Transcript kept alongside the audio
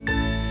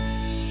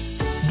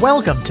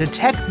Welcome to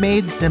Tech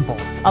Made Simple,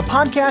 a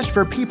podcast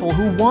for people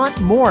who want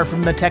more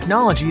from the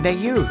technology they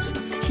use.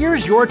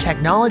 Here's your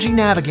technology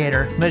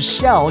navigator,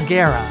 Michelle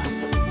Guerra.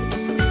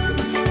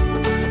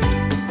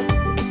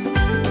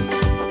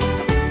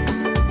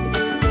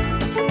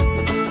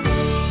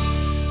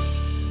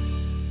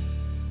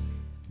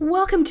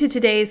 Welcome to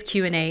today's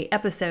Q&A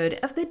episode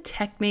of the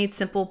Tech Made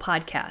Simple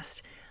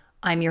podcast.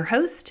 I'm your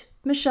host,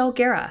 Michelle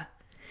Guerra.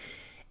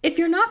 If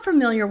you're not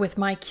familiar with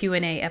my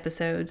Q&A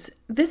episodes,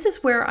 this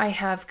is where I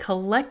have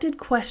collected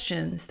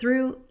questions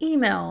through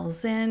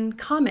emails and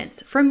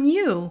comments from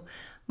you,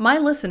 my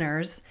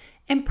listeners,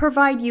 and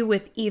provide you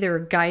with either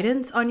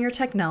guidance on your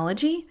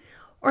technology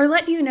or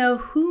let you know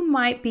who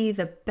might be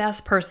the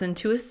best person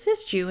to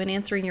assist you in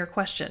answering your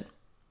question.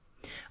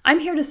 I'm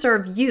here to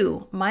serve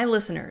you, my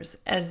listeners,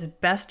 as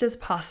best as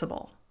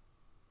possible.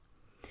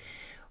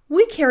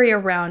 We carry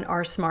around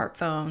our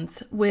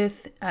smartphones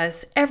with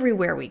us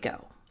everywhere we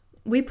go.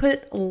 We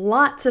put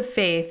lots of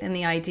faith in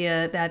the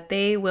idea that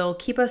they will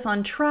keep us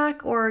on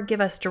track or give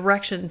us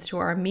directions to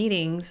our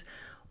meetings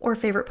or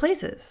favorite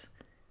places.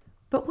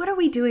 But what are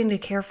we doing to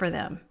care for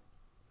them?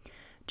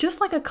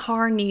 Just like a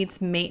car needs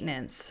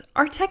maintenance,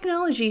 our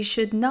technology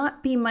should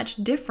not be much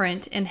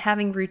different in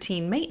having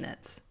routine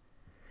maintenance,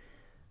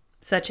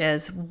 such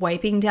as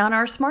wiping down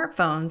our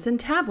smartphones and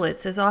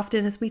tablets as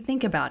often as we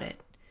think about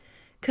it.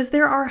 Because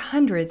there are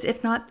hundreds,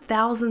 if not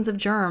thousands of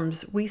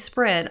germs we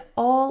spread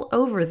all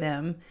over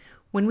them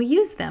when we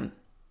use them.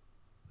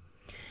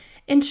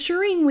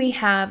 Ensuring we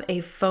have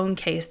a phone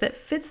case that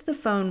fits the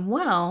phone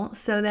well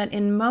so that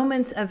in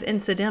moments of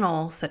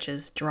incidental, such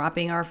as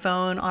dropping our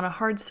phone on a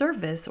hard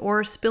surface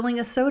or spilling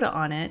a soda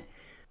on it,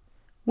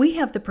 we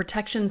have the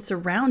protection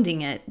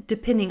surrounding it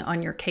depending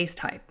on your case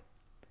type.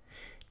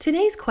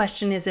 Today's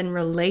question is in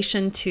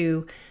relation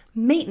to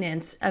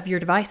maintenance of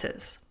your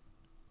devices.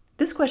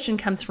 This question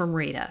comes from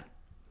Rita.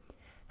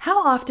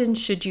 How often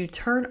should you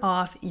turn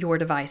off your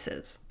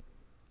devices?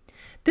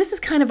 This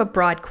is kind of a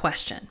broad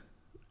question.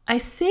 I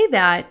say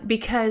that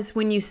because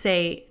when you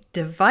say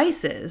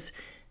devices,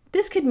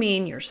 this could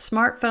mean your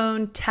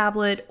smartphone,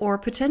 tablet, or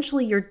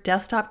potentially your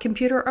desktop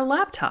computer or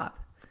laptop.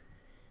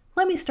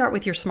 Let me start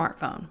with your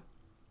smartphone.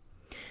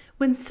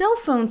 When cell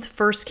phones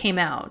first came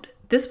out,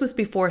 this was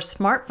before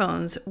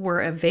smartphones were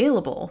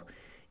available,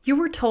 you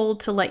were told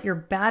to let your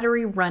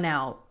battery run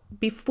out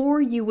before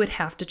you would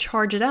have to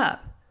charge it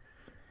up.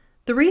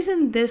 The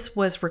reason this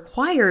was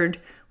required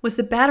was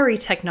the battery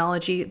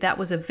technology that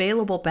was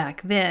available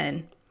back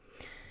then.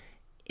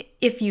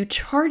 If you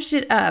charged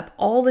it up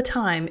all the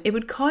time, it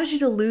would cause you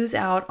to lose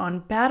out on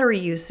battery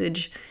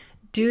usage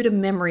due to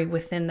memory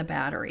within the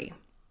battery.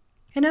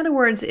 In other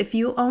words, if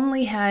you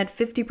only had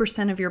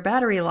 50% of your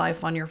battery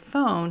life on your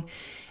phone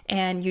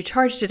and you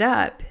charged it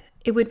up,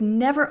 it would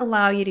never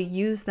allow you to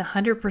use the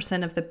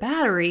 100% of the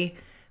battery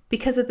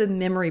because of the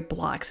memory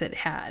blocks it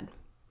had.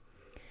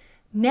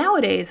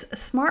 Nowadays,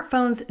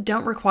 smartphones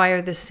don't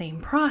require the same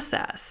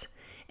process.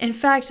 In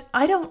fact,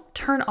 I don't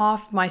turn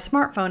off my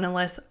smartphone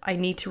unless I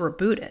need to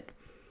reboot it.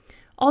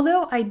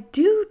 Although I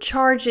do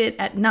charge it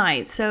at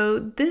night,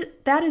 so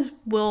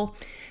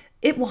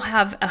it will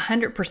have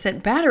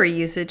 100% battery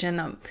usage in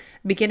the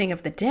beginning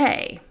of the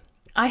day.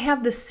 I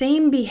have the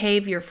same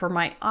behavior for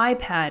my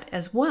iPad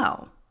as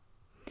well.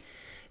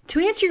 To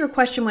answer your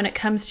question when it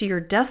comes to your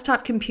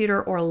desktop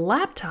computer or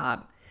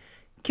laptop,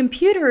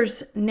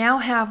 computers now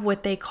have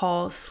what they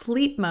call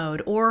sleep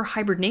mode or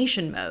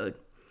hibernation mode.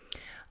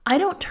 I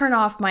don't turn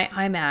off my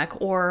iMac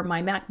or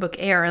my MacBook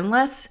Air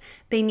unless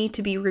they need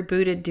to be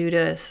rebooted due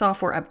to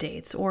software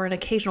updates or an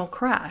occasional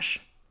crash.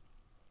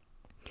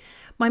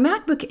 My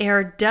MacBook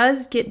Air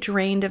does get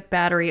drained of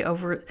battery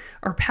or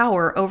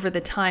power over the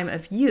time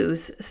of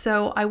use,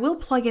 so I will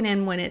plug it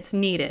in when it's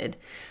needed,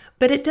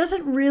 but it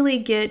doesn't really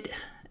get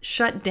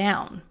shut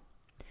down.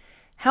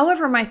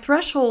 However, my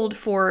threshold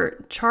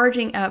for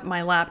charging up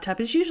my laptop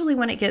is usually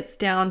when it gets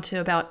down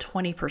to about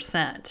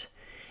 20%.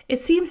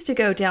 It seems to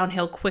go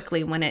downhill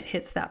quickly when it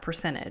hits that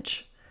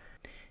percentage.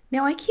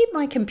 Now, I keep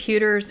my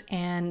computers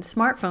and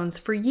smartphones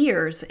for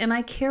years, and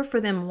I care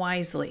for them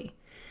wisely.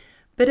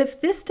 But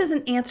if this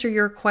doesn't answer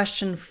your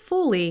question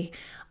fully,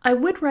 I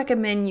would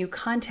recommend you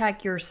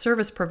contact your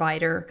service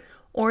provider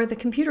or the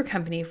computer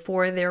company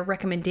for their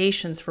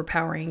recommendations for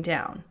powering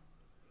down.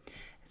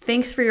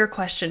 Thanks for your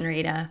question,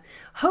 Rita.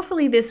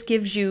 Hopefully this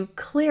gives you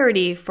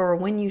clarity for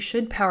when you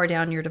should power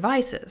down your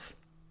devices.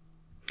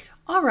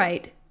 All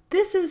right,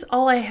 this is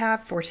all I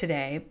have for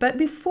today, but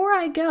before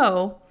I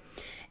go,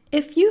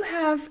 if you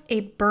have a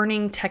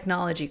burning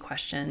technology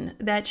question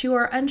that you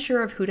are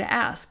unsure of who to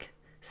ask,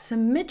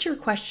 submit your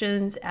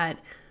questions at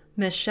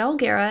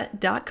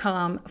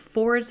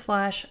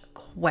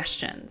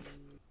michelleguerra.com/questions.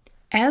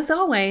 As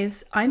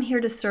always, I'm here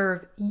to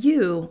serve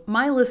you,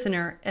 my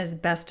listener, as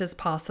best as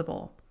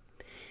possible.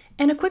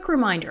 And a quick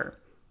reminder,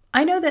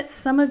 I know that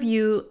some of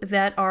you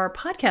that are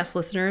podcast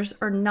listeners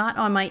are not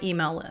on my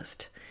email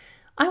list.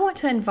 I want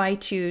to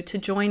invite you to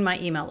join my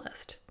email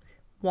list.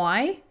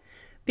 Why?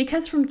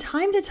 Because from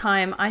time to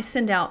time, I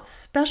send out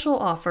special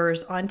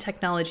offers on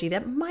technology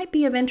that might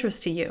be of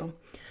interest to you.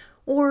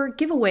 or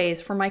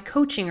giveaways for my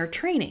coaching or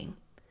training.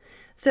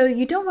 So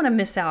you don't want to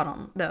miss out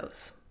on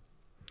those.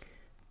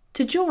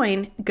 To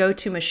join, go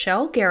to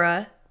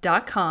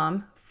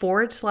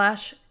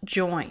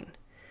michelleguerra.com/join.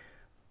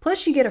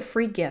 Plus, you get a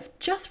free gift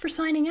just for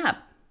signing up.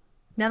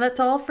 Now that's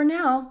all for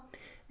now.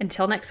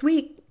 Until next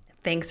week,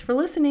 thanks for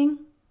listening.